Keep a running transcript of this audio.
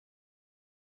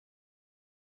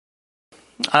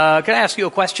Can I ask you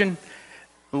a question?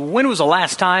 When was the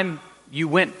last time you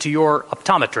went to your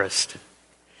optometrist?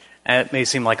 It may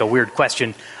seem like a weird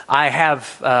question. I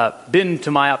have been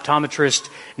to my optometrist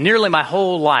nearly my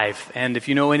whole life, and if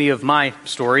you know any of my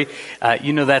story,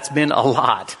 you know that's been a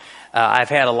lot. I've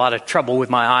had a lot of trouble with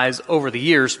my eyes over the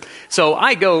years, so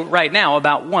I go right now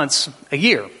about once a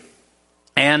year.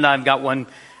 And I've got one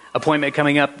appointment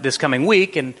coming up this coming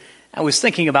week, and I was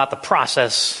thinking about the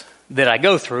process that I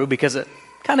go through because it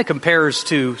kind of compares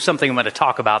to something I'm going to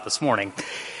talk about this morning.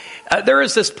 There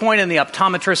is this point in the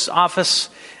optometrist's office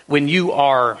when you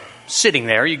are sitting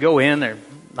there. You go in, there,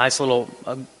 nice little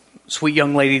sweet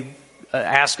young lady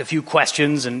asks a few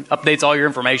questions and updates all your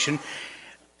information.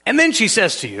 And then she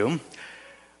says to you,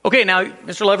 okay, now,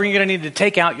 Mr. Lover, you're going to need to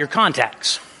take out your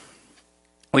contacts.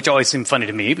 Which always seemed funny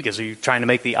to me because are you trying to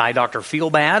make the eye doctor feel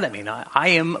bad? I mean, I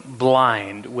am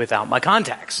blind without my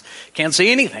contacts. Can't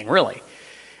see anything, really.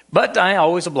 But I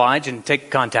always oblige and take the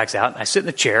contacts out. I sit in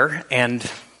the chair, and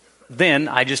then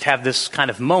I just have this kind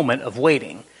of moment of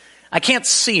waiting. I can't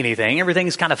see anything. Everything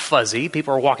is kind of fuzzy.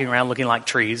 People are walking around looking like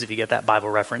trees, if you get that Bible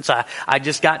reference. I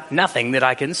just got nothing that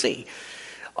I can see.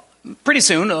 Pretty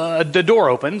soon, the door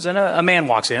opens, and a man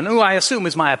walks in, who I assume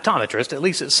is my optometrist. At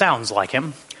least it sounds like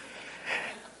him.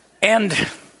 And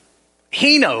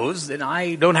he knows that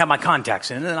I don't have my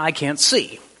contacts in and I can't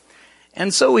see.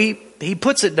 And so he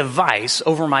puts a device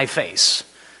over my face.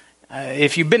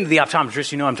 If you've been to the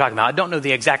optometrist, you know what I'm talking about. I don't know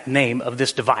the exact name of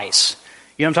this device.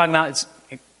 You know what I'm talking about?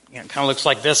 It kind of looks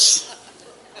like this.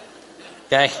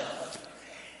 Okay?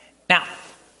 Now,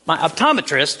 my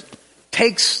optometrist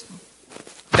takes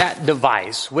that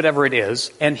device, whatever it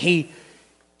is, and he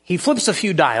flips a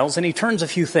few dials and he turns a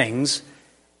few things,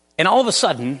 and all of a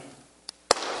sudden,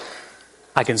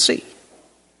 I can see.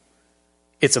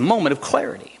 It's a moment of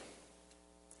clarity.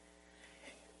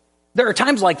 There are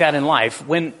times like that in life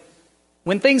when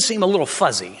things seem a little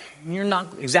fuzzy. You're not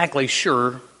exactly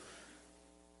sure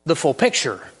the full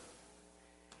picture.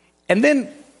 And then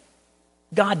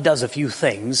God does a few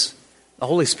things. The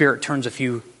Holy Spirit turns a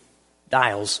few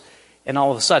dials, and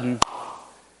all of a sudden,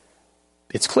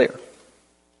 it's clear.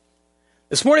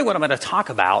 This morning, what I'm going to talk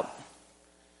about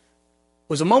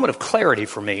was a moment of clarity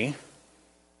for me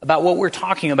about what we're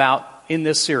talking about in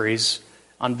this series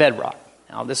on Bedrock.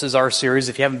 Now, this is our series.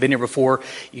 If you haven't been here before,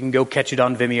 you can go catch it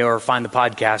on Vimeo or find the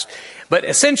podcast. But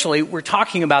essentially, we're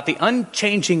talking about the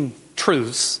unchanging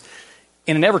truths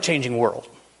in an ever-changing world.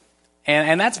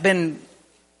 And that's been,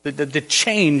 the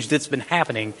change that's been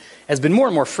happening has been more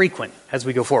and more frequent as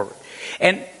we go forward.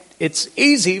 And it's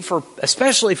easy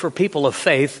especially for people of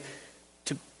faith,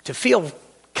 to feel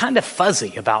kind of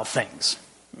fuzzy about things.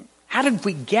 How did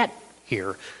we get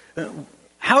here?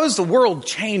 How has the world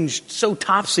changed so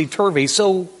topsy-turvy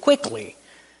so quickly?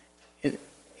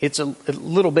 It's a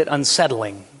little bit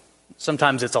unsettling.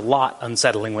 Sometimes it's a lot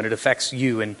unsettling when it affects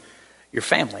you and your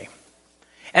family.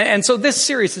 And so this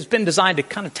series has been designed to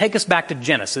kind of take us back to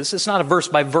Genesis. It's not a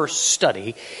verse-by-verse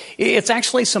study. It's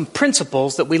actually some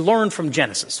principles that we learn from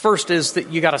Genesis. First is that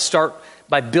you got to start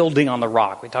by building on the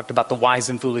rock. We talked about the wise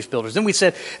and foolish builders. Then we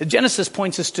said Genesis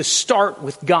points us to start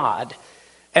with God.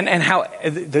 And how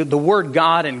the word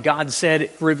God and God said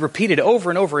repeated over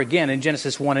and over again in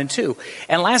Genesis 1 and 2.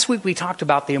 And last week we talked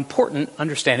about the important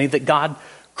understanding that God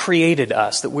created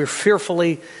us, that we're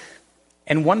fearfully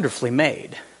and wonderfully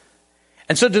made.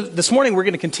 And so this morning we're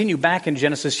going to continue back in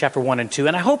Genesis chapter 1 and 2.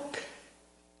 And I hope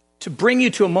to bring you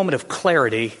to a moment of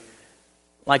clarity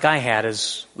like I had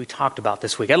as we talked about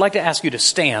this week. I'd like to ask you to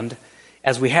stand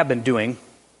as we have been doing.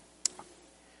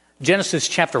 Genesis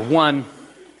chapter 1.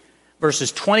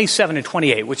 Verses 27 and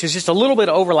 28, which is just a little bit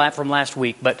of overlap from last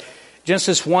week, but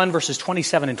Genesis 1, verses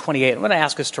 27 and 28. I'm going to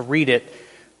ask us to read it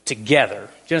together.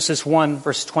 Genesis 1,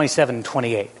 verses 27 and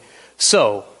 28.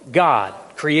 So, God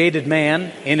created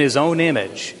man in his own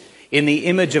image. In the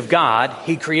image of God,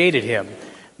 he created him.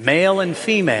 Male and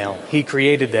female, he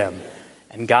created them.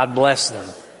 And God blessed them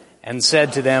and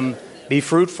said to them, be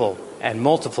fruitful and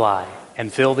multiply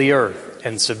and fill the earth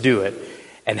and subdue it.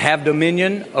 And have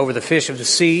dominion over the fish of the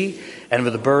sea and over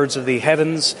the birds of the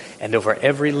heavens and over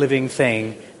every living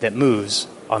thing that moves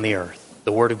on the earth.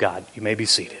 The Word of God. You may be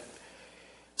seated.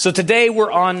 So today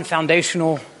we're on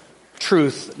foundational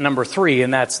truth number 3,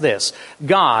 and that's this.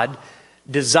 God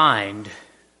designed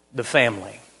the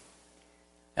family.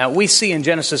 Now we see in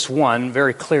Genesis 1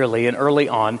 very clearly and early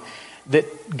on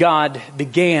that God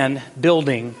began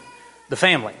building the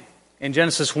family. In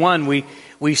Genesis 1,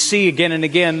 we see again and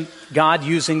again God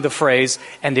using the phrase,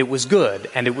 and it was good,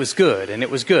 and it was good, and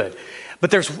it was good. But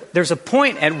there's a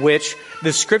point at which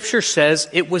the Scripture says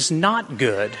it was not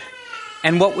good.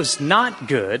 And what was not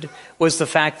good was the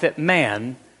fact that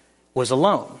man was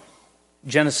alone.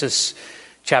 Genesis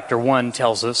chapter 1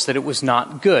 tells us that it was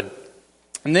not good.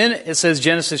 And then it says,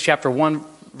 Genesis chapter 1,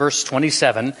 verse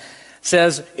 27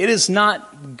 says, it is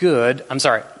not good,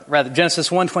 Genesis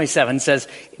 1:27 says,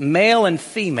 male and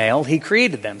female, he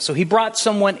created them. So he brought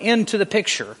someone into the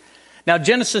picture. Now,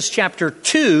 Genesis chapter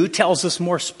 2 tells us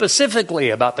more specifically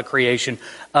about the creation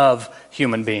of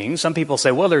human beings. Some people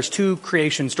say, well, there's 2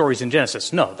 creation stories in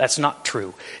Genesis. No, that's not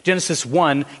true. Genesis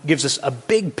 1 gives us a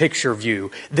big picture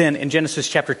view. Then in Genesis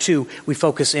chapter 2, we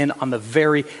focus in on the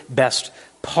very best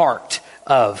part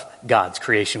of God's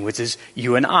creation, which is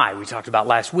you and I. We talked about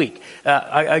last week.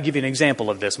 I'll give you an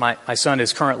example of this. My son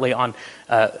is currently on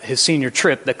his senior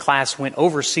trip. The class went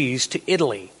overseas to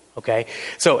Italy. Okay,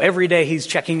 so every day he's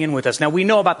checking in with us. Now, we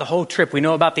know about the whole trip. We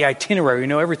know about the itinerary. We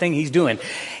know everything he's doing.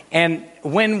 And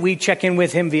when we check in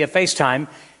with him via FaceTime,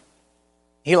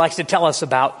 he likes to tell us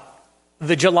about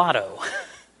the gelato.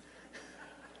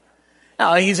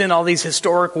 Now, he's in all these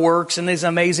historic works and this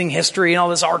amazing history and all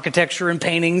this architecture and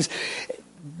paintings.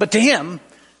 But to him,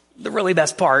 the really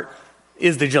best part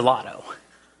is the gelato.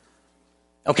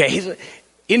 Okay,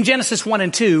 in Genesis 1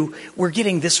 and 2, we're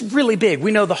getting this really big.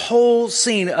 We know the whole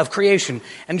scene of creation.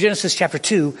 And Genesis chapter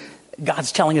 2,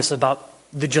 God's telling us about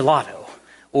the gelato,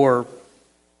 or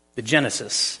the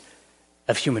genesis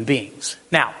of human beings.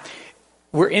 Now,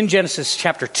 we're in Genesis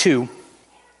chapter 2,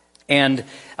 and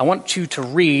I want you to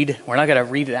read, we're not going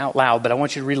to read it out loud, but I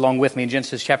want you to read along with me in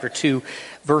Genesis chapter 2,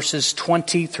 verses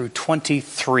 20 through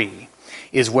 23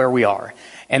 is where we are.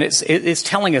 And it's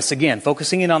telling us again,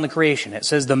 focusing in on the creation. It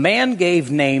says, the man gave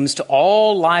names to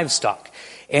all livestock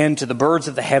and to the birds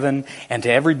of the heaven and to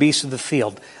every beast of the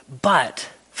field. But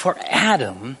for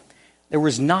Adam, there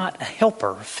was not a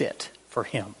helper fit for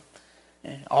him.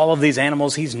 All of these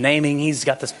animals he's naming, he's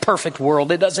got this perfect world.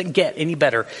 It doesn't get any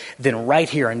better than right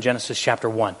here in Genesis chapter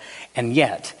 1. And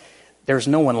yet, there's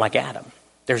no one like Adam.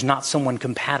 There's not someone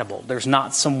compatible. There's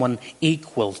not someone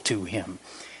equal to him.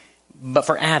 But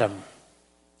for Adam,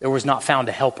 there was not found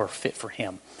a helper fit for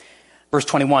him. Verse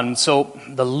 21, so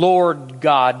the Lord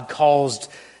God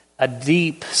caused a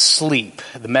deep sleep,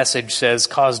 the Message says,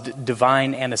 caused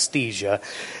divine anesthesia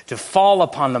to fall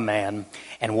upon the man.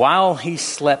 And while he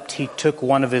slept, he took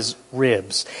one of his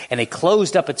ribs, and he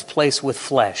closed up its place with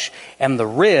flesh. And the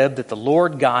rib that the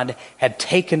Lord God had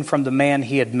taken from the man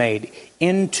he had made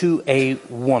into a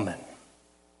woman,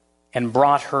 and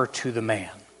brought her to the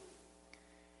man.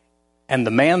 And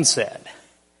the man said,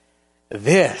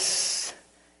 this,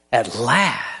 at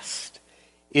last,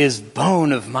 is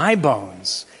bone of my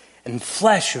bones and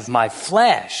flesh of my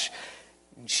flesh.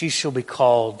 And she shall be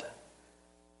called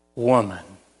woman,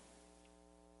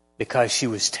 because she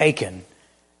was taken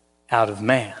out of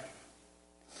man.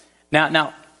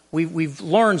 Now we've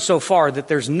learned so far that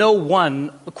there's no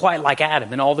one quite like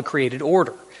Adam in all the created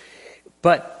order.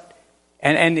 But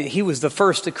And he was the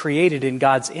first to create it in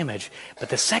God's image. But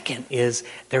the second is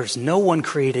there's no one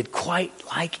created quite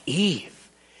like Eve.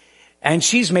 And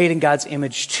she's made in God's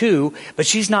image too, but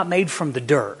she's not made from the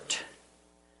dirt.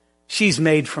 She's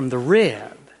made from the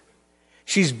rib.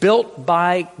 She's built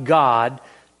by God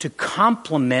to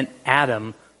complement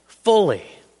Adam fully,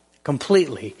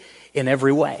 completely, in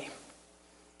every way.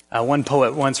 One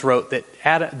poet once wrote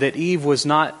that Eve was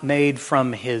not made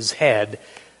from his head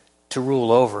to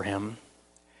rule over him.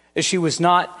 She was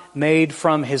not made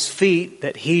from his feet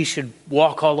that he should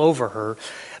walk all over her,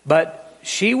 but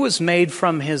she was made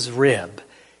from his rib,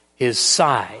 his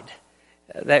side,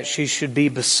 that she should be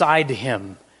beside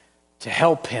him to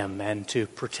help him and to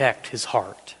protect his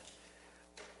heart.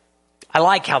 I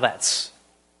like how that's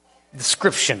a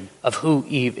description of who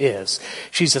Eve is.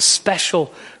 She's a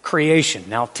special creation.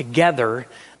 Now, together,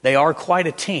 they are quite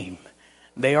a team.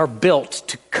 They are built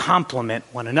to complement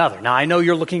one another. Now, I know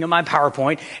you're looking at my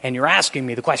PowerPoint and you're asking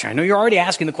me the question. I know you're already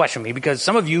asking the question of me because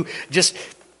some of you just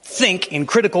think in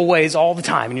critical ways all the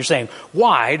time. And you're saying,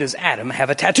 why does Adam have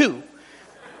a tattoo?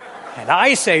 And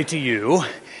I say to you,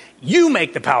 you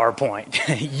make the PowerPoint.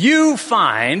 You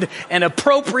find an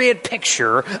appropriate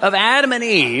picture of Adam and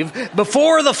Eve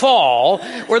before the fall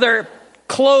where they're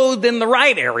clothed in the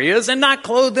right areas and not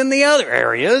clothed in the other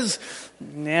areas.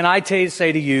 And I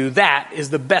say to you, that is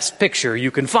the best picture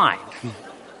you can find.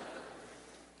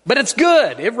 But it's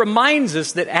good. It reminds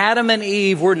us that Adam and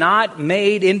Eve were not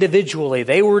made individually.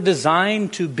 They were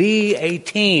designed to be a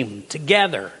team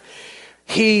together.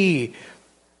 He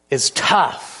is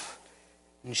tough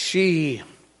and she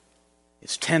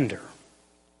is tender.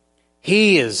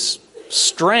 He is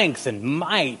strength and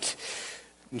might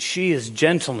and she is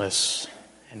gentleness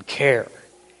and care.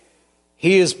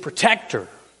 He is protector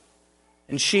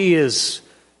and she is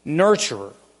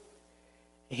nurturer.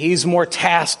 He's more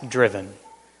task-driven.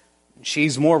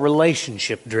 She's more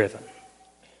relationship-driven.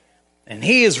 And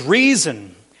he is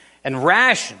reason and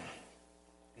ration,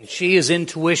 and she is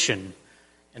intuition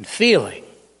and feeling.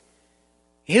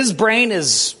 His brain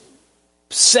is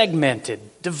segmented,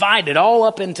 divided all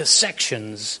up into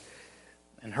sections,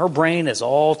 and her brain is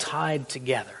all tied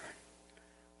together.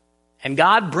 And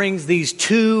God brings these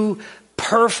two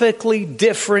perfectly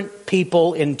different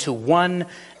people into one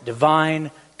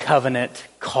divine covenant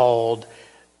called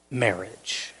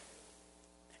marriage.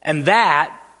 And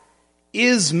that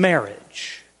is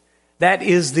marriage. That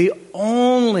is the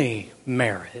only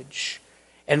marriage.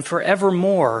 And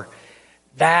forevermore,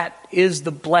 that is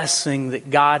the blessing that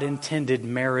God intended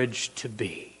marriage to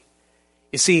be.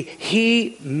 You see,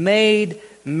 He made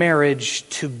marriage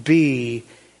to be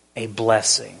a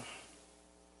blessing.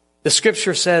 The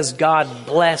scripture says God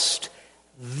blessed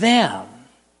them.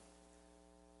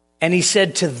 And He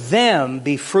said to them,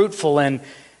 be fruitful and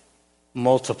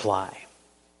multiply.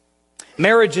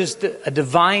 Marriage is a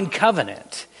divine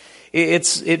covenant.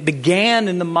 It began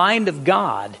in the mind of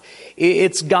God.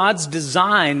 It's God's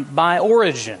design by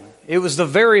origin. It was the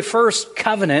very first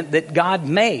covenant that God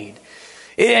made.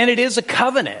 And it is a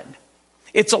covenant.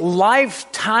 It's a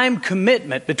lifetime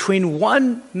commitment between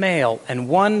one male and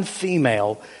one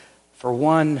female for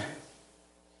one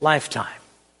lifetime.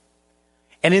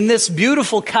 And in this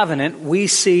beautiful covenant, we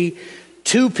see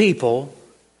two people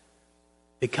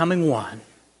becoming one.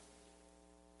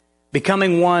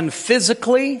 Becoming one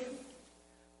physically,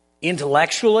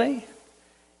 intellectually,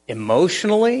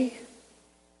 emotionally,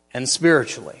 and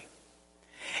spiritually.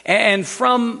 And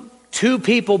from two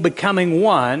people becoming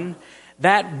one,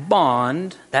 that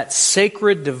bond, that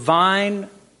sacred divine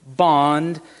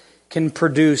bond, can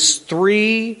produce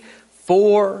 3,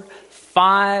 4,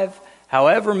 5,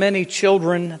 however many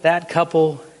children that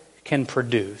couple can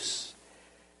produce.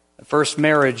 The first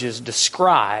marriage is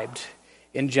described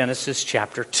in Genesis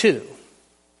chapter 2.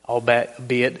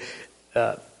 Albeit,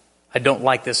 I don't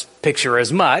like this picture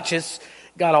as much. It's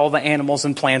got all the animals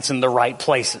and plants in the right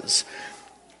places.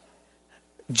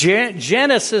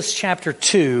 Genesis chapter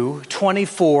 2,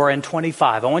 24 and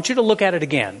 25. I want you to look at it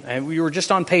again. And we were just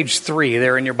on page 3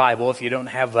 there in your Bible if you don't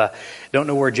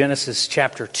know where Genesis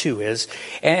chapter 2 is.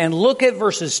 And look at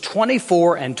verses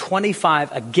 24 and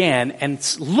 25 again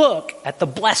and look at the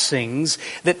blessings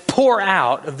that pour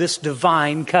out of this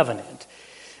divine covenant.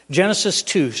 Genesis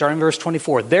 2, starting verse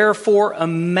 24. Therefore a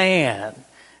man,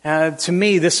 to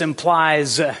me this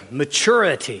implies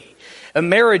maturity. A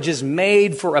marriage is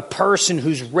made for a person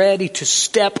who's ready to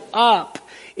step up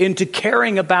into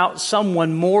caring about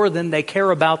someone more than they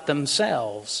care about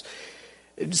themselves.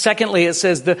 Secondly, it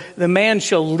says the man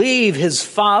shall leave his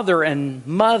father and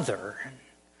mother.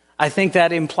 I think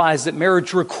that implies that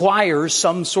marriage requires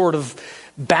some sort of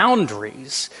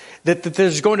boundaries. That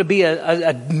there's going to be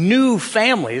a new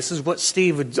family. This is what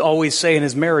Steve would always say in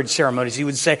his marriage ceremonies. He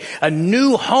would say, a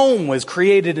new home was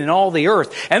created in all the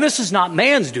earth. And this is not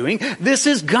man's doing. This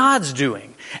is God's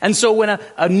doing. And so when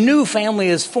a new family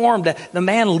is formed, the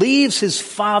man leaves his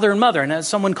father and mother. And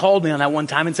someone called me on that one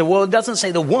time and said, well, it doesn't say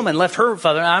the woman left her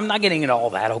father. I'm not getting into all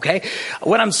that, okay?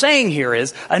 What I'm saying here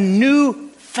is a new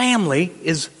family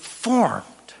is formed.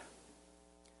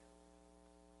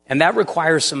 And that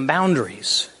requires some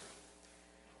boundaries.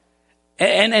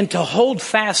 And to hold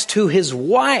fast to his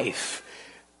wife,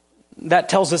 that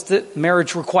tells us that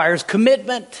marriage requires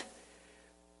commitment.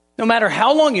 No matter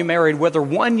how long you married, whether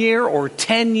 1 year or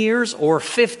 10 years or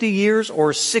 50 years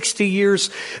or 60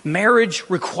 years, marriage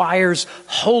requires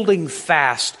holding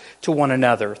fast to one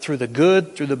another through the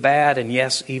good, through the bad, and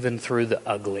yes, even through the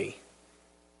ugly.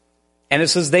 And it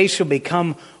says they shall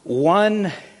become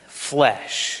one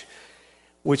flesh,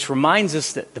 which reminds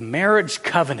us that the marriage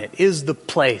covenant is the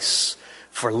place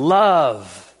for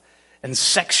love and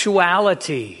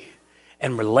sexuality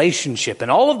and relationship. And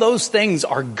all of those things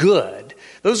are good.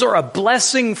 Those are a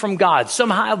blessing from God.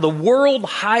 Somehow the world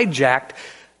hijacked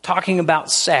talking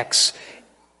about sex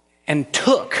and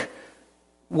took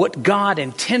what God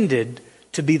intended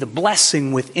to be the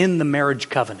blessing within the marriage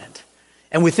covenant.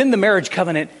 And within the marriage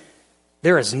covenant,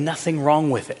 there is nothing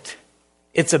wrong with it.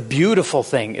 It's a beautiful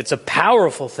thing. It's a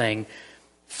powerful thing.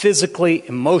 Physically,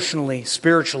 emotionally,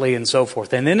 spiritually, and so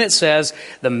forth. And then it says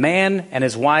the man and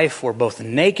his wife were both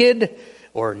naked,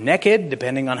 or naked,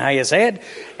 depending on how you say it,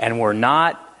 and were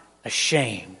not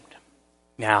ashamed.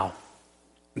 Now,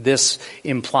 this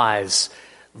implies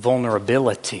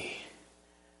vulnerability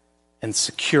and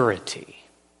security.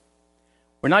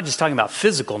 We're not just talking about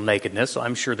physical nakedness, so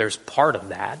I'm sure there's part of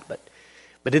that, but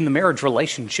But in the marriage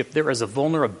relationship, there is a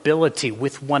vulnerability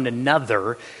with one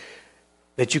another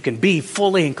that you can be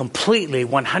fully and completely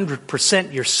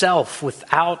 100% yourself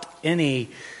without any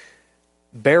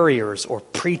barriers or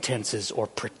pretenses or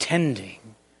pretending.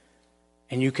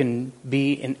 And you can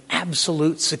be in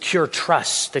absolute secure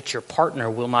trust that your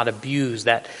partner will not abuse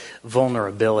that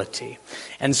vulnerability.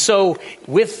 And so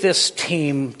with this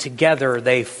team together,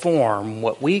 they form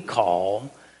what we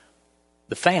call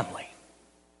the family.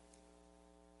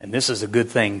 And this is a good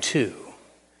thing too.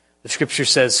 The scripture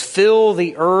says, fill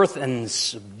the earth and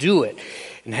subdue it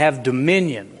and have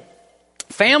dominion.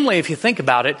 Family, if you think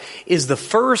about it, is the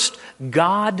first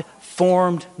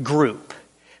God-formed group.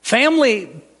 Family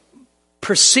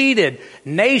preceded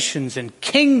nations and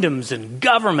kingdoms and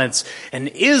governments and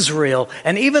Israel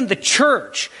and even the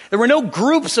church. There were no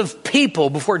groups of people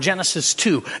before Genesis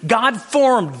 2. God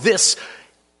formed this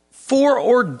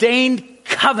foreordained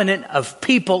covenant of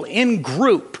people in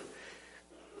group,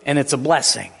 and it's a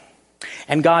blessing.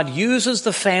 And God uses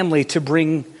the family to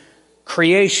bring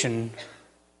creation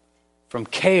from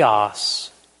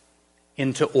chaos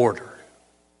into order.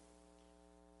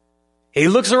 He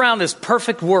looks around this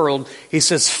perfect world. He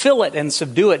says, fill it and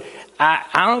subdue it. I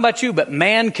don't know about you, but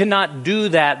man cannot do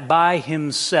that by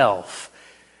himself.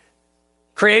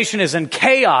 Creation is in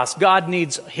chaos. God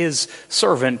needs his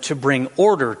servant to bring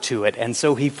order to it. And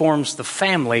so he forms the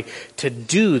family to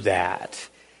do that.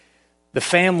 The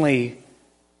family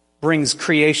brings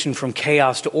creation from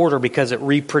chaos to order because it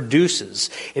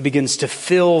reproduces. It begins to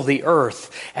fill the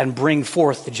earth and bring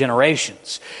forth the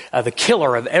generations. The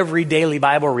killer of every daily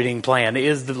Bible reading plan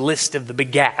is the list of the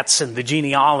begats and the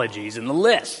genealogies and the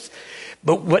lists.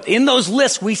 But in those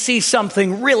lists, we see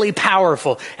something really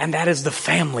powerful, and that is the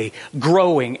family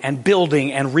growing and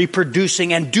building and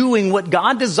reproducing and doing what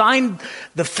God designed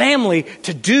the family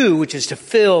to do, which is to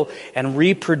fill and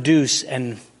reproduce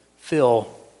and fill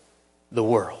the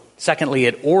world. Secondly,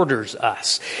 it orders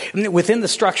us. Within the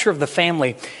structure of the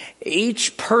family,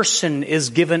 each person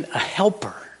is given a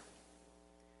helper.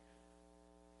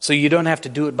 So you don't have to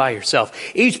do it by yourself.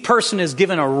 Each person is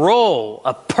given a role,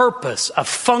 a purpose, a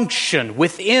function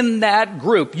within that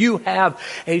group. You have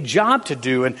a job to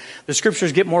do, and the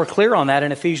scriptures get more clear on that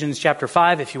in Ephesians chapter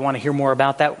 5. If you want to hear more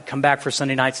about that, come back for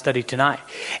Sunday night study tonight.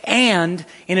 And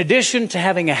in addition to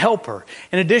having a helper,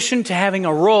 in addition to having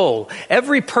a role,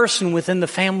 every person within the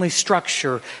family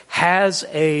structure has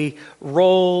a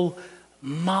role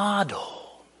model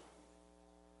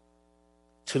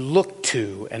to look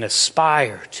to and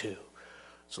aspire to.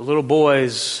 So little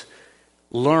boys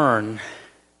learn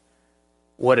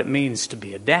what it means to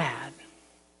be a dad.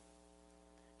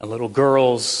 And little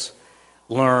girls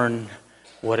learn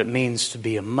what it means to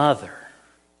be a mother.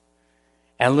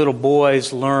 And little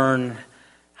boys learn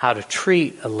how to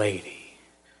treat a lady.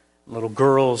 Little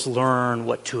girls learn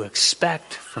what to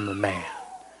expect from a man.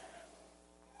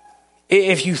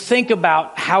 If you think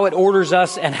about how it orders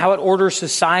us and how it orders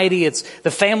society, the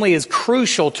family is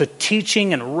crucial to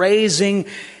teaching and raising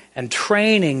and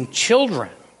training children.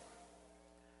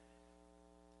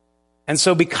 And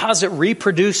so because it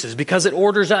reproduces, because it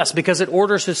orders us, because it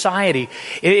orders society,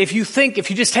 if you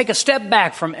just take a step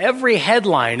back from every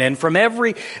headline and from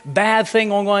every bad thing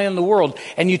going on in the world,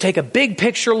 and you take a big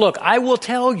picture look, I will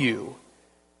tell you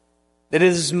that it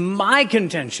is my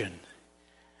contention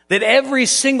that every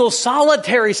single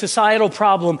solitary societal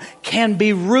problem can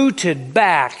be rooted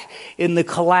back in the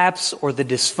collapse or the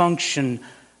dysfunction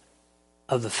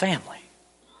of the family.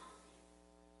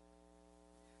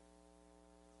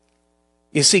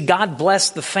 You see, God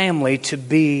blessed the family to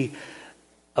be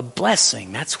a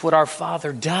blessing. That's what our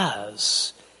Father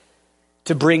does,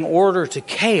 to bring order to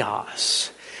chaos.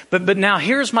 But now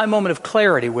here's my moment of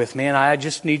clarity with me, and I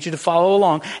just need you to follow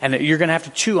along, and you're going to have to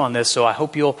chew on this, so I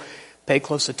hope you'll pay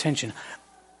close attention.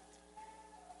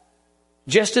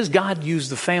 Just as God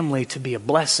used the family to be a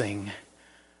blessing,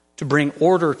 to bring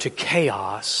order to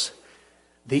chaos,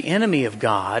 the enemy of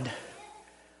God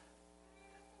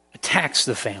attacks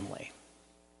the family,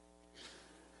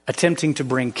 attempting to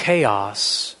bring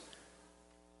chaos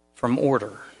from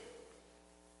order,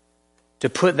 to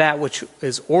put that which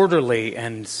is orderly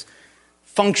and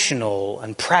functional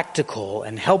and practical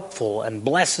and helpful and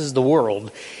blesses the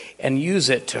world and use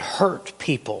it to hurt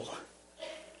people.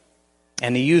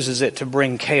 And he uses it to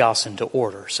bring chaos into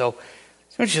order. So I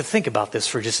want you to think about this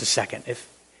for just a second.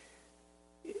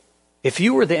 If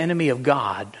you were the enemy of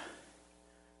God,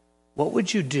 what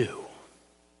would you do?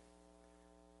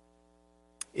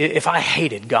 If I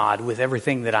hated God with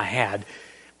everything that I had,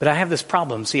 but I have this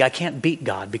problem. See, I can't beat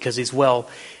God because he's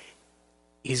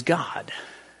God.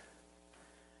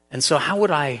 And so how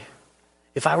would I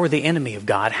If I were the enemy of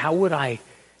God, how would I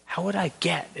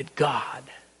get at God?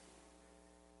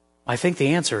 I think the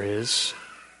answer is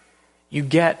you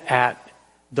get at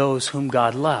those whom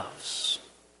God loves.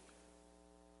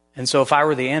 And so if I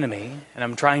were the enemy and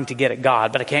I'm trying to get at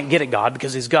God, but I can't get at God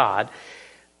because He's God,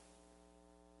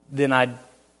 then I'd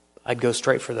go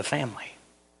straight for the family.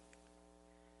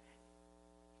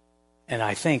 And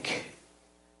I think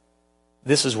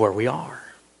this is where we are.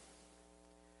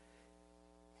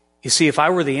 You see, if I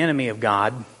were the enemy of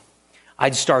God,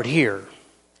 I'd start here.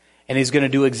 And He's going to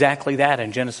do exactly that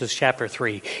in Genesis chapter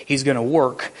 3. He's going to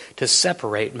work to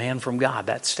separate man from God.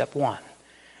 That's step one.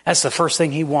 That's the first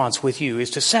thing He wants with you, is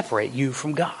to separate you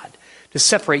from God. To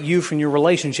separate you from your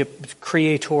relationship with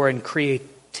Creator and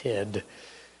created.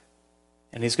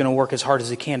 And He's going to work as hard as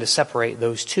He can to separate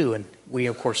those two. And we,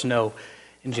 of course, know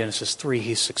in Genesis 3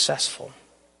 He's successful.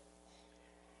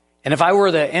 And if I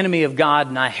were the enemy of God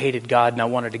and I hated God and I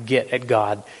wanted to get at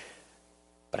God,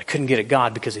 but I couldn't get at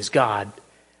God because He's God,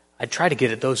 I'd try to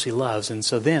get at those He loves. And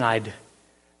so then I'd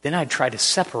try to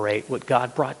separate what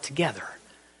God brought together.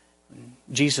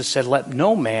 Jesus said, let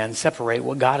no man separate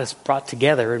what God has brought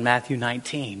together in Matthew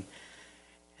 19.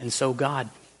 And so God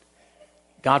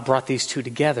brought these two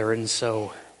together. And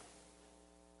so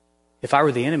if I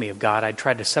were the enemy of God, I'd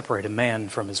try to separate a man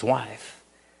from his wife.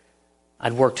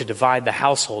 I'd work to divide the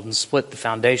household and split the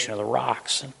foundation of the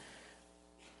rocks. And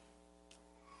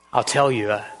I'll tell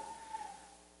you,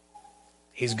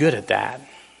 He's good at that.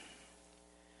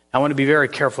 I want to be very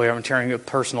careful here. I'm telling you a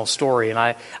personal story, and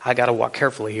I got to walk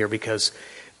carefully here because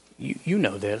you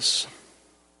know this.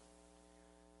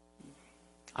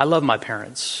 I love my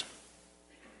parents.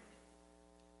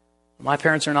 My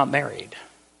parents are not married.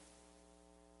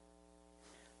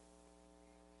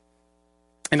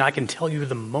 And I can tell you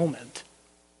the moment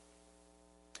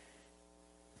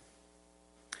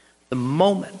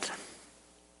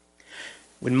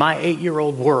when my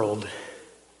 8-year-old world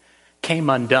came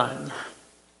undone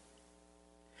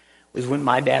was when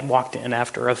my dad walked in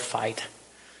after a fight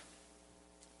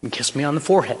and kissed me on the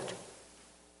forehead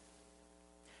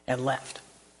and left.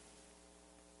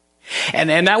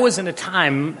 And that was in a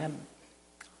time,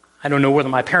 I don't know whether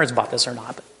my parents bought this or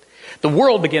not, but the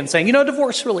world began saying,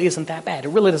 divorce really isn't that bad. It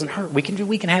really doesn't hurt. We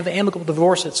can have an amicable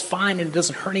divorce. It's fine and it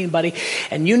doesn't hurt anybody.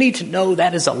 And you need to know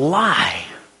that is a lie.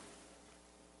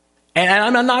 And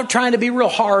I'm not trying to be real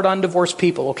hard on divorced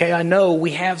people, okay? I know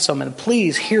we have some, and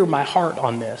please hear my heart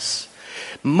on this.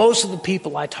 Most of the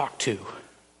people I talk to,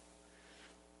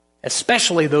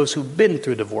 especially those who've been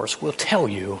through divorce, will tell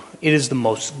you it is the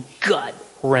most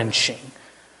gut-wrenching,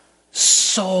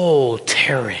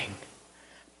 soul-tearing,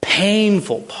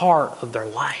 painful part of their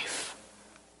life.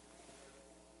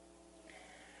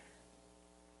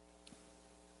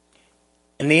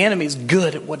 And the enemy's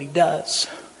good at what he does.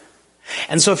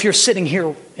 And so if you're sitting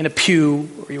here in a pew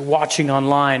or you're watching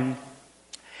online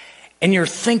and you're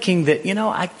thinking that,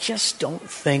 I just don't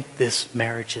think this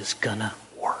marriage is gonna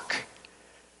work.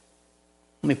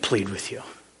 Let me plead with you.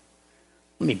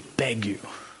 Let me beg you.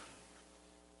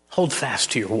 Hold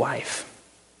fast to your wife.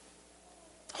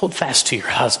 Hold fast to your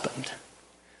husband.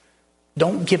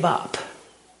 Don't give up.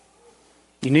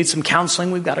 You need some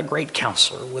counseling? We've got a great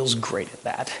counselor. Will's great at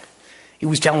that. He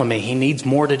was telling me he needs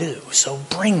more to do, so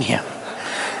bring him.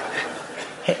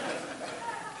 Hey.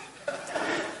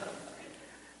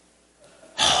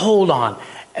 Hold on.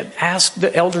 Ask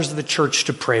the elders of the church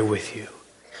to pray with you.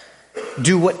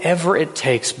 Do whatever it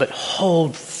takes, but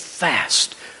hold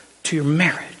fast to your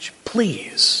marriage,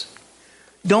 please.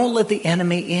 Don't let the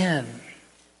enemy in.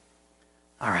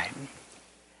 All right.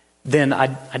 Then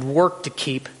I'd work to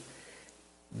keep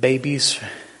babies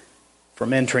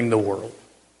from entering the world.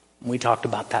 We talked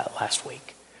about that last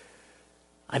week.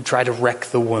 I'd try to wreck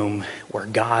the womb where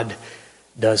God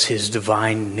does His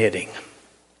divine knitting.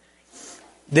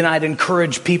 Then I'd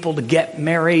encourage people to get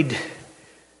married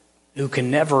who can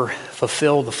never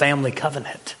fulfill the family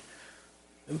covenant,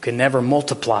 who can never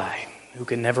multiply, who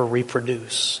can never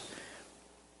reproduce.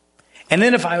 And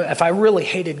then if I really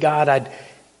hated God,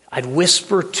 I'd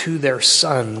whisper to their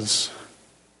sons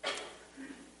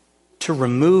to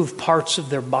remove parts of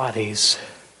their bodies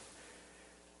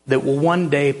that will one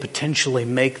day potentially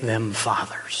make them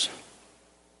fathers.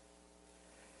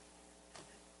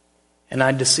 And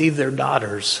I'd deceive their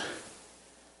daughters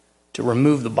to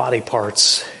remove the body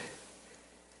parts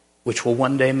which will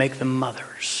one day make them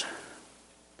mothers.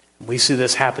 We see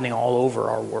this happening all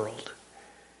over our world.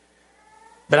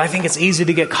 But I think it's easy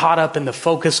to get caught up in the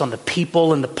focus on the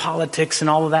people and the politics and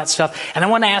all of that stuff. And I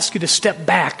want to ask you to step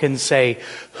back and say,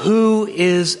 who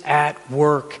is at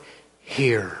work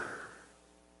here?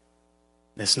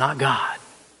 It's not God.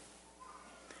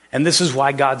 And this is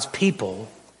why God's people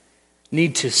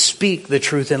need to speak the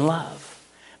truth in love.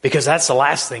 Because that's the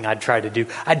last thing I'd try to do.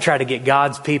 I'd try to get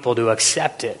God's people to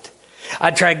accept it.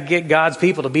 I'd try to get God's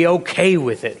people to be okay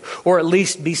with it, or at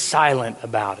least be silent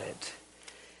about it.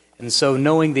 And so,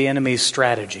 knowing the enemy's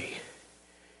strategy,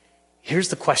 here's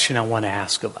the question I want to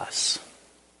ask of us.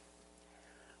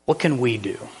 What can we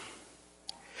do?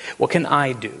 What can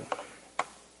I do?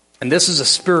 And this is a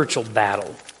spiritual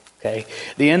battle, okay?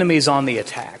 The enemy's on the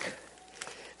attack.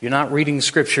 If you're not reading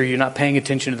Scripture, you're not paying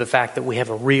attention to the fact that we have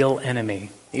a real enemy.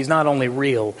 He's not only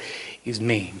real, he's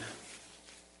mean.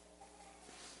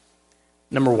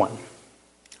 Number one,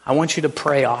 I want you to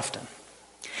pray often.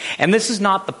 And this is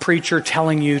not the preacher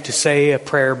telling you to say a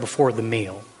prayer before the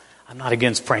meal. I'm not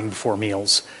against praying before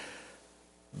meals.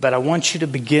 But I want you to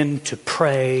begin to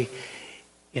pray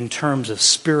in terms of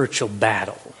spiritual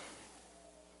battle.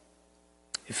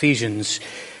 Ephesians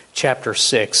chapter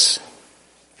 6.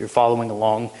 If you're following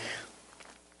along,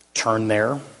 turn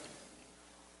there.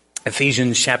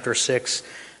 Ephesians chapter 6,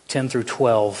 10 through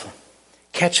 12.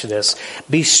 Catch this.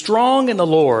 Be strong in the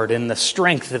Lord in the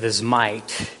strength of his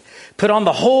might. Put on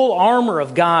the whole armor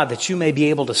of God that you may be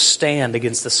able to stand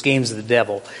against the schemes of the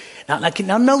devil.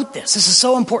 Now note this. This is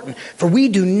so important. For we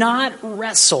do not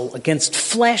wrestle against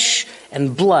flesh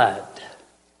and blood,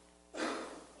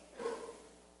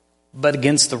 but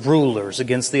against the rulers,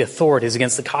 against the authorities,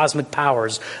 against the cosmic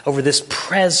powers over this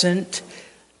present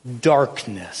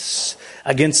darkness,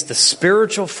 against the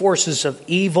spiritual forces of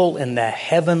evil in the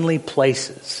heavenly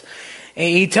places. And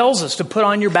he tells us to put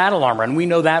on your battle armor, and we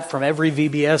know that from every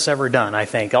VBS ever done, I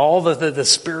think. All the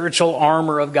spiritual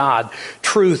armor of God,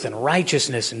 truth and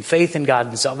righteousness and faith in God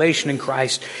and salvation in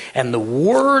Christ and the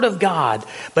Word of God.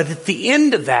 But at the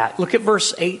end of that, look at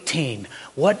verse 18.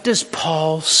 What does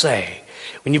Paul say?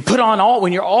 When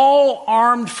you're all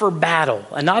armed for battle,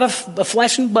 and not a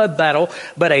flesh and blood battle,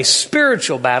 but a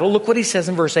spiritual battle, look what he says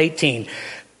in verse 18.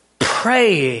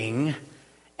 Praying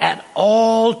at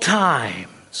all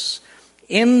times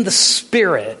in the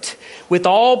Spirit with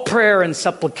all prayer and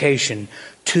supplication.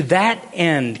 To that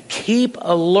end, keep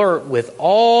alert with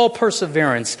all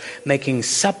perseverance, making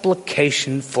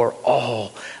supplication for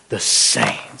all the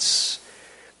saints.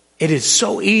 It is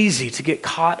so easy to get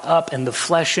caught up in the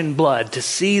flesh and blood, to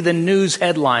see the news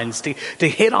headlines, to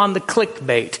hit on the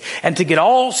clickbait, and to get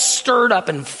all stirred up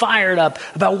and fired up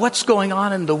about what's going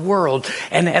on in the world.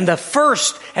 And the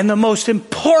first and the most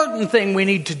important thing we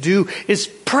need to do is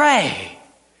pray.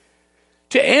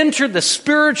 To enter the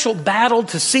spiritual battle,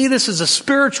 to see this as a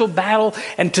spiritual battle,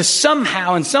 and to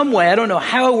somehow, in some way, I don't know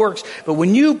how it works, but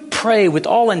when you pray with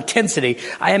all intensity,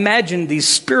 I imagine these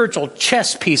spiritual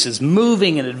chess pieces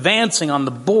moving and advancing on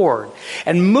the board,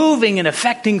 and moving and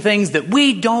affecting things that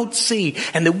we don't see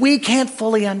and that we can't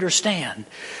fully understand.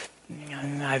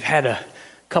 I've had a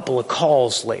couple of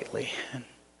calls lately, and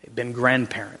they've been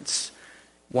grandparents.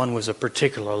 One was a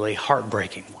particularly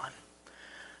heartbreaking one.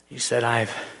 He said, I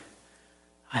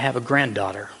have a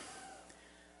granddaughter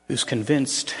who's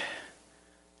convinced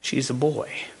she's a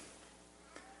boy.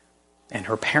 And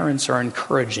her parents are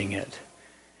encouraging it.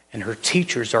 And her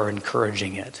teachers are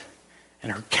encouraging it.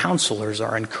 And her counselors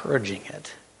are encouraging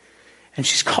it. And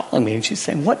she's calling me and she's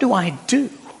saying, what do I do?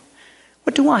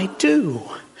 What do I do?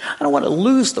 I don't want to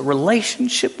lose the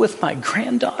relationship with my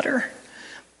granddaughter.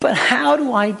 But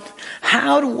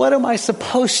what am I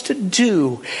supposed to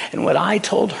do? And what I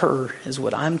told her is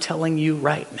what I'm telling you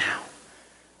right now.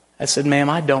 I said, ma'am,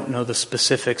 I don't know the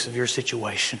specifics of your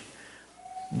situation.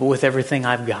 But with everything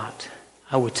I've got,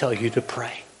 I would tell you to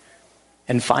pray.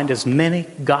 And find as many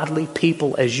godly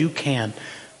people as you can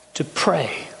to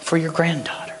pray for your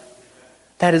granddaughter.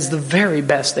 That is the very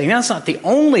best thing. Now, it's not the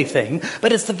only thing,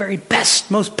 but it's the very best,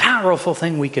 most powerful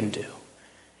thing we can do.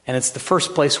 And it's the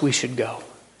first place we should go.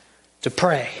 To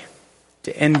pray,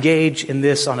 to engage in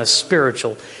this on a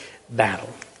spiritual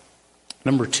battle.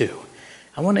 Number 2,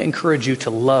 I want to encourage you to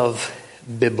love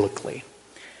biblically.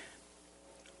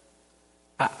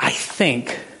 I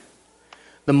think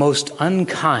the most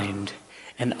unkind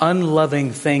and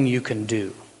unloving thing you can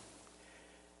do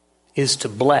is to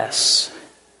bless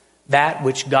that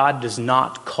which God does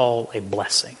not call a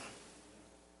blessing.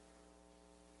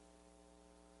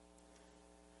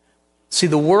 See,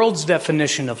 the world's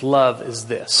definition of love is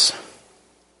this: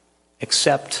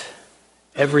 accept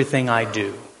everything I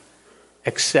do,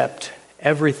 accept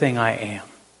everything I am.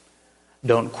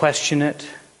 Don't question it,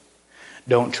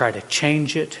 don't try to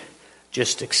change it,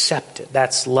 just accept it.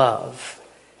 That's love.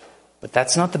 But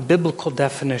that's not the biblical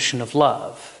definition of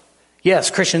love. Yes,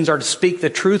 Christians are to speak the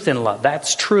truth in love.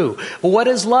 That's true. Well, what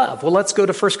is love? Well, let's go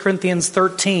to 1 Corinthians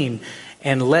 13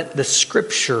 and let the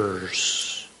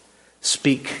Scriptures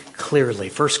speak clearly.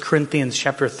 1 Corinthians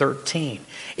chapter 13.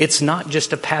 It's not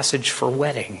just a passage for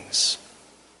weddings.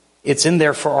 It's in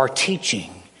there for our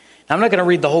teaching. Now, I'm not going to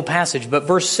read the whole passage, but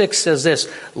verse 6 says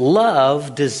this: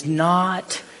 love does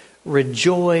not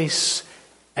rejoice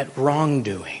at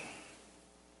wrongdoing,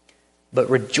 but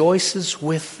rejoices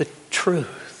with the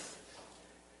truth.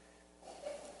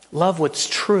 Love what's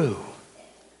true.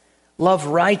 Love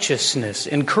righteousness.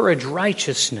 Encourage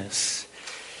righteousness.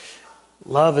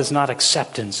 Love is not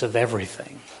acceptance of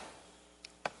everything.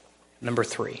 Number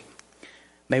 3,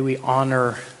 may we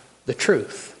honor the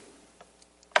truth.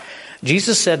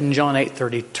 Jesus said in John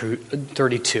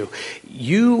 8:32,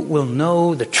 you will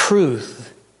know the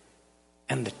truth,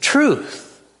 and the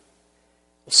truth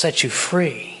will set you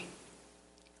free.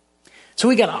 So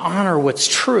we got to honor what's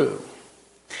true.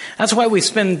 That's why we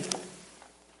spend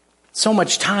so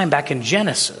much time back in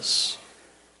Genesis,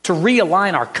 to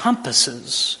realign our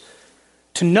compasses,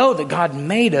 to know that God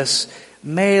made us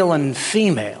male and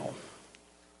female,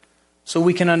 so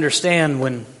we can understand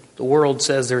when the world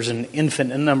says there's an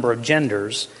infinite number of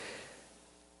genders,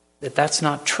 that that's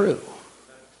not true.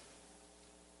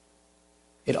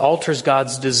 It alters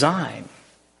God's design.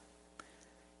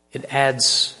 It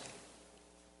adds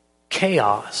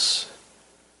chaos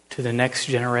to the next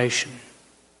generation.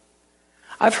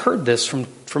 I've heard this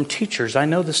from teachers. I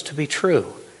know this to be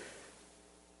true.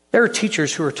 There are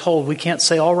teachers who are told we can't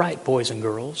say all right, boys and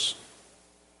girls,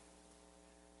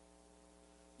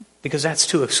 because that's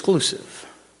too exclusive.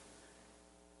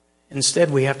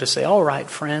 Instead, we have to say, all right,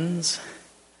 friends,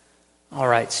 all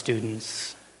right,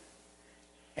 students,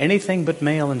 anything but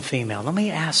male and female. Let me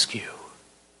ask you,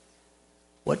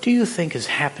 what do you think is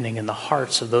happening in the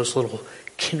hearts of those little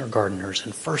kindergartners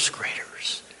and first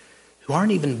graders who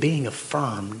aren't even being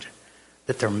affirmed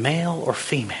that they're male or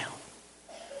female,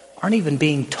 aren't even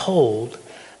being told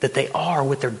that they are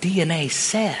what their DNA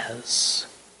says?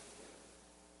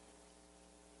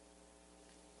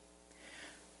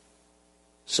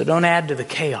 So don't add to the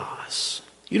chaos.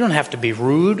 You don't have to be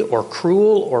rude or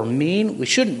cruel or mean. We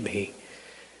shouldn't be.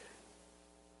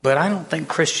 But I don't think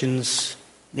Christians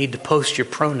need to post your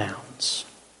pronouns.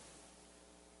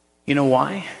 You know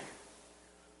why?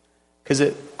 Because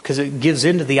it gives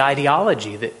into the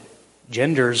ideology that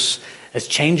gender's as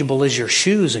changeable as your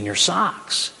shoes and your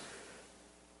socks.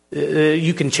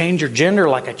 You can change your gender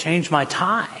like I changed my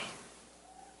tie.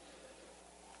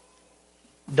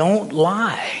 Don't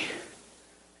lie.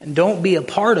 And don't be a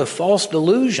part of false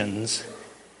delusions.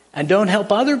 And don't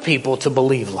help other people to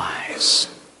believe lies.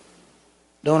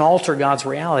 Don't alter God's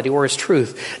reality or His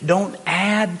truth. Don't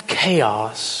add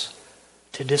chaos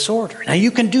to disorder. Now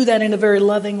you can do that in a very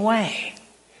loving way.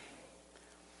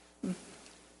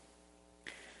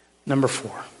 Number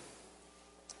 4.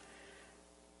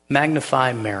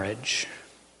 Magnify marriage.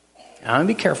 Now, I'm going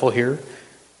to be careful here.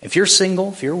 If you're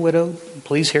single, if you're widowed,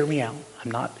 please hear me out. I'm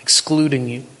not excluding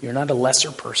you. You're not a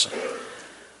lesser person.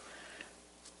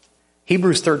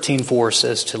 Hebrews 13:4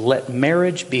 says to let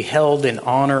marriage be held in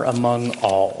honor among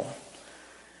all.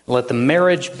 Let the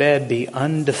marriage bed be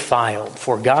undefiled,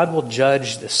 for God will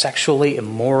judge the sexually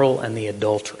immoral and the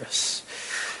adulterous.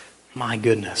 My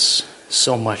goodness,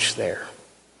 so much there.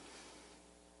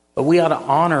 But we ought to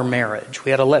honor marriage.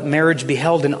 We ought to let marriage be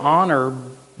held in honor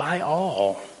by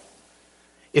all.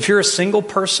 If you're a single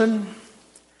person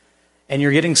and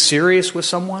you're getting serious with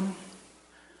someone,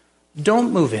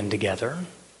 don't move in together.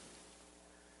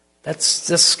 That's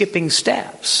just skipping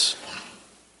steps.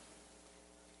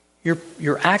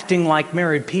 You're acting like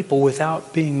married people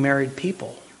without being married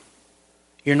people.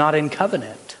 You're not in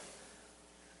covenant.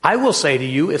 I will say to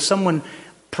you, if someone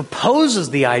proposes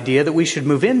the idea that we should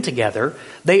move in together,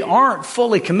 they aren't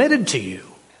fully committed to you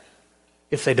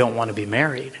if they don't want to be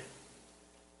married.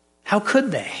 How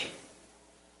could they?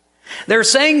 They're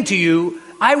saying to you,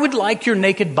 I would like your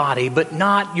naked body, but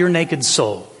not your naked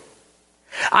soul.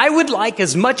 I would like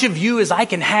as much of you as I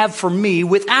can have for me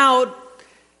without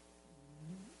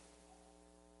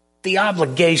the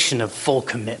obligation of full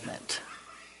commitment.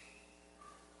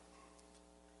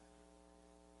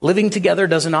 Living together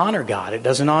doesn't honor God. It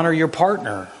doesn't honor your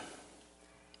partner.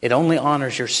 It only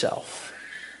honors yourself.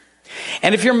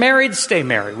 And if you're married, stay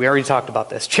married. We already talked about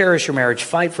this. Cherish your marriage.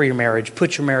 Fight for your marriage.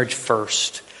 Put your marriage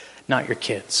first, not your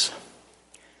kids.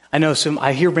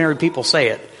 I hear married people say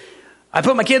it. I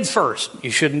put my kids first.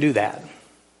 You shouldn't do that.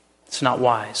 It's not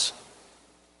wise.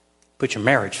 Put your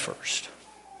marriage first.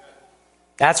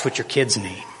 That's what your kids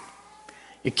need.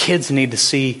 Your kids need to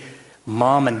see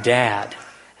mom and dad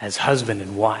as husband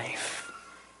and wife.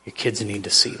 Your kids need to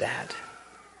see that.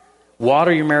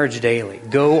 Water your marriage daily.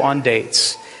 Go on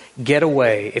dates. Get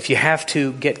away. If you have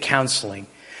to, get counseling.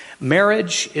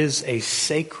 Marriage is a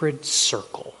sacred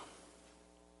circle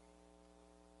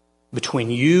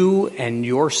between you and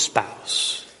your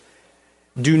spouse.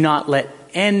 Do not let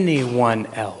anyone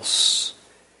else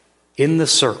in the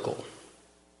circle,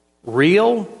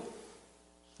 real,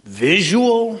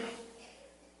 visual,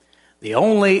 the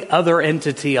only other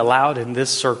entity allowed in this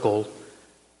circle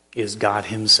is God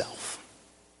Himself.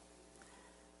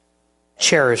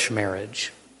 Cherish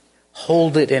marriage.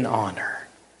 Hold it in honor.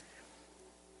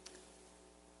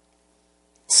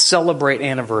 Celebrate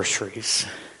anniversaries.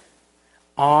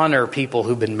 Honor people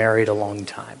who've been married a long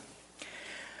time.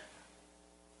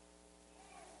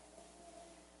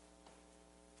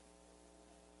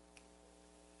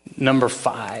 Number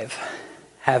 5,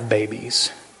 have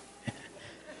babies.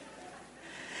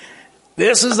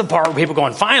 This is the part where people are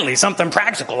going, finally, something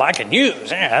practical I can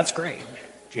use. Yeah, that's great.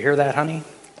 Did you hear that, honey?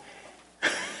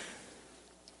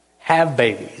 Have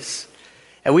babies.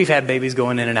 And we've had babies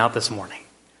going in and out this morning.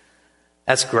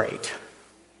 That's great.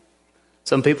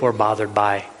 Some people are bothered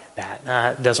by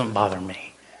that. It doesn't bother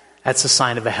me. That's a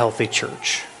sign of a healthy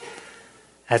church.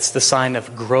 That's the sign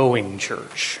of growing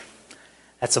church.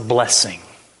 That's a blessing.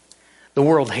 The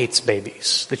world hates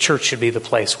babies. The church should be the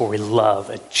place where we love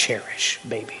and cherish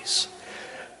babies.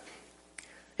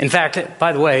 In fact,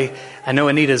 by the way, I know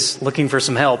Anita's looking for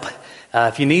some help.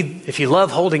 If you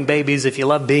love holding babies, if you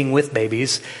love being with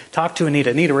babies, talk to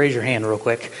Anita. Anita, raise your hand real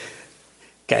quick.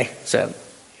 Okay, so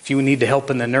if you need to help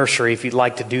in the nursery, if you'd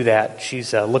like to do that,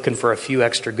 she's looking for a few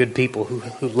extra good people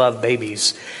who love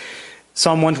babies.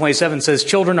 Psalm 127 says,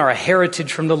 children are a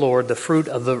heritage from the Lord, the fruit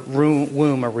of the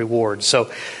womb a reward.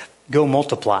 So go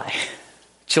multiply.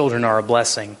 Children are a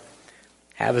blessing.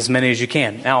 Have as many as you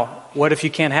can. Now, what if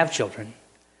you can't have children?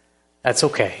 That's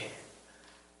okay.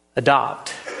 Adopt.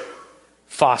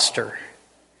 Foster.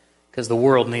 Because the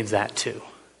world needs that too.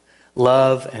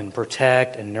 Love and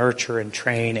protect and nurture and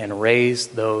train and raise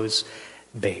those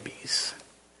babies.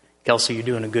 Kelsey, you're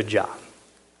doing a good job.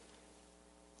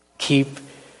 Keep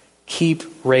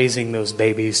raising those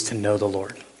babies to know the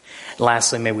Lord.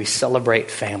 Lastly, may we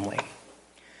celebrate family.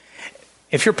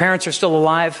 If your parents are still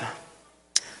alive,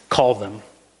 call them.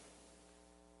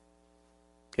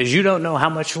 Because you don't know how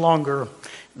much longer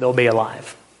they'll be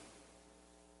alive.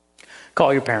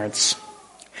 Call your parents.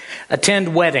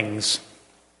 Attend weddings.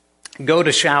 Go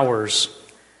to showers.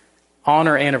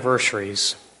 Honor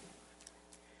anniversaries.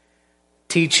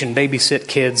 Teach and babysit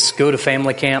kids. Go to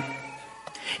family camp.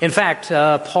 In fact,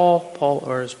 is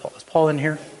Paul in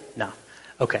here? No.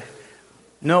 Okay.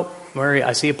 Nope. Mary,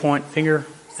 I see a point. Finger.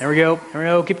 There we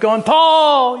go. Keep going.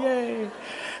 Paul! Yay!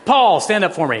 Paul, stand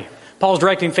up for me. Paul's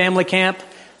directing family camp.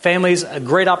 Family's a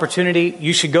great opportunity.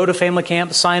 You should go to family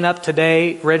camp. Sign up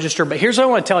today. Register. But here's what I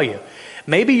want to tell you.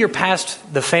 Maybe you're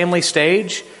past the family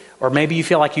stage, or maybe you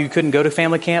feel like you couldn't go to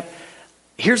family camp.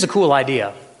 Here's a cool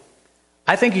idea.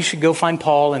 I think you should go find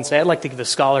Paul and say, I'd like to give a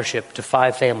scholarship to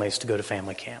 5 families to go to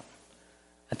family camp.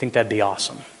 I think that'd be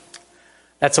awesome.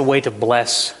 That's a way to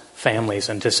bless families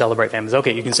and to celebrate families.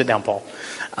 Okay, you can sit down, Paul.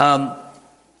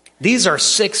 These are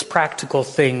 6 practical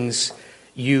things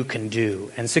you can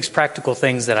do, and 6 practical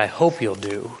things that I hope you'll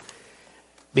do,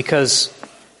 because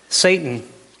Satan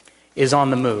is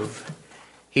on the move.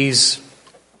 He's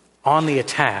on the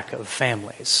attack of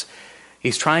families.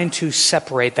 He's trying to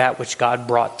separate that which God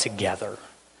brought together.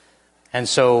 And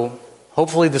so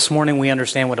hopefully this morning we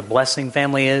understand what a blessing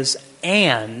family is,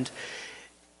 and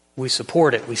we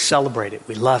support it, we celebrate it,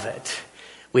 we love it.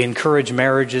 We encourage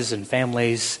marriages and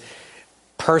families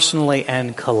personally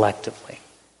and collectively.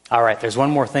 All right, there's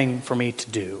one more thing for me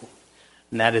to do,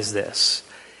 and that is this.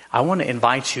 I want to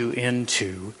invite you in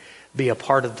to be a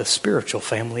part of the spiritual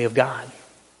family of God,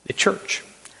 the church.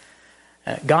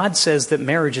 God says that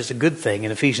marriage is a good thing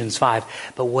in Ephesians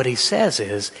 5, but what he says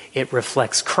is it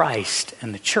reflects Christ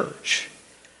and the church.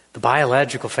 The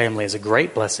biological family is a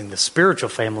great blessing. The spiritual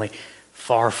family,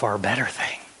 far, far better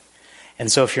thing.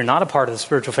 And so if you're not a part of the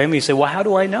spiritual family, you say, well, how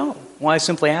do I know? Well, I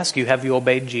simply ask you, have you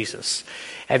obeyed Jesus?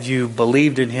 Have you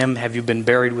believed in him? Have you been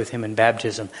buried with him in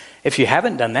baptism? If you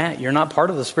haven't done that, you're not part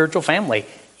of the spiritual family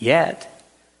yet,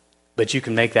 but you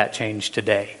can make that change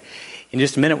today. In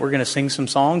just a minute, we're going to sing some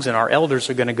songs, and our elders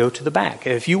are going to go to the back.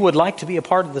 If you would like to be a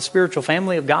part of the spiritual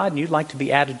family of God and you'd like to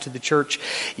be added to the church,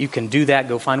 you can do that.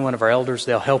 Go find one of our elders.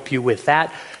 They'll help you with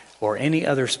that or any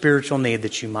other spiritual need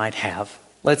that you might have.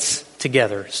 Let's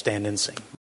together stand and sing.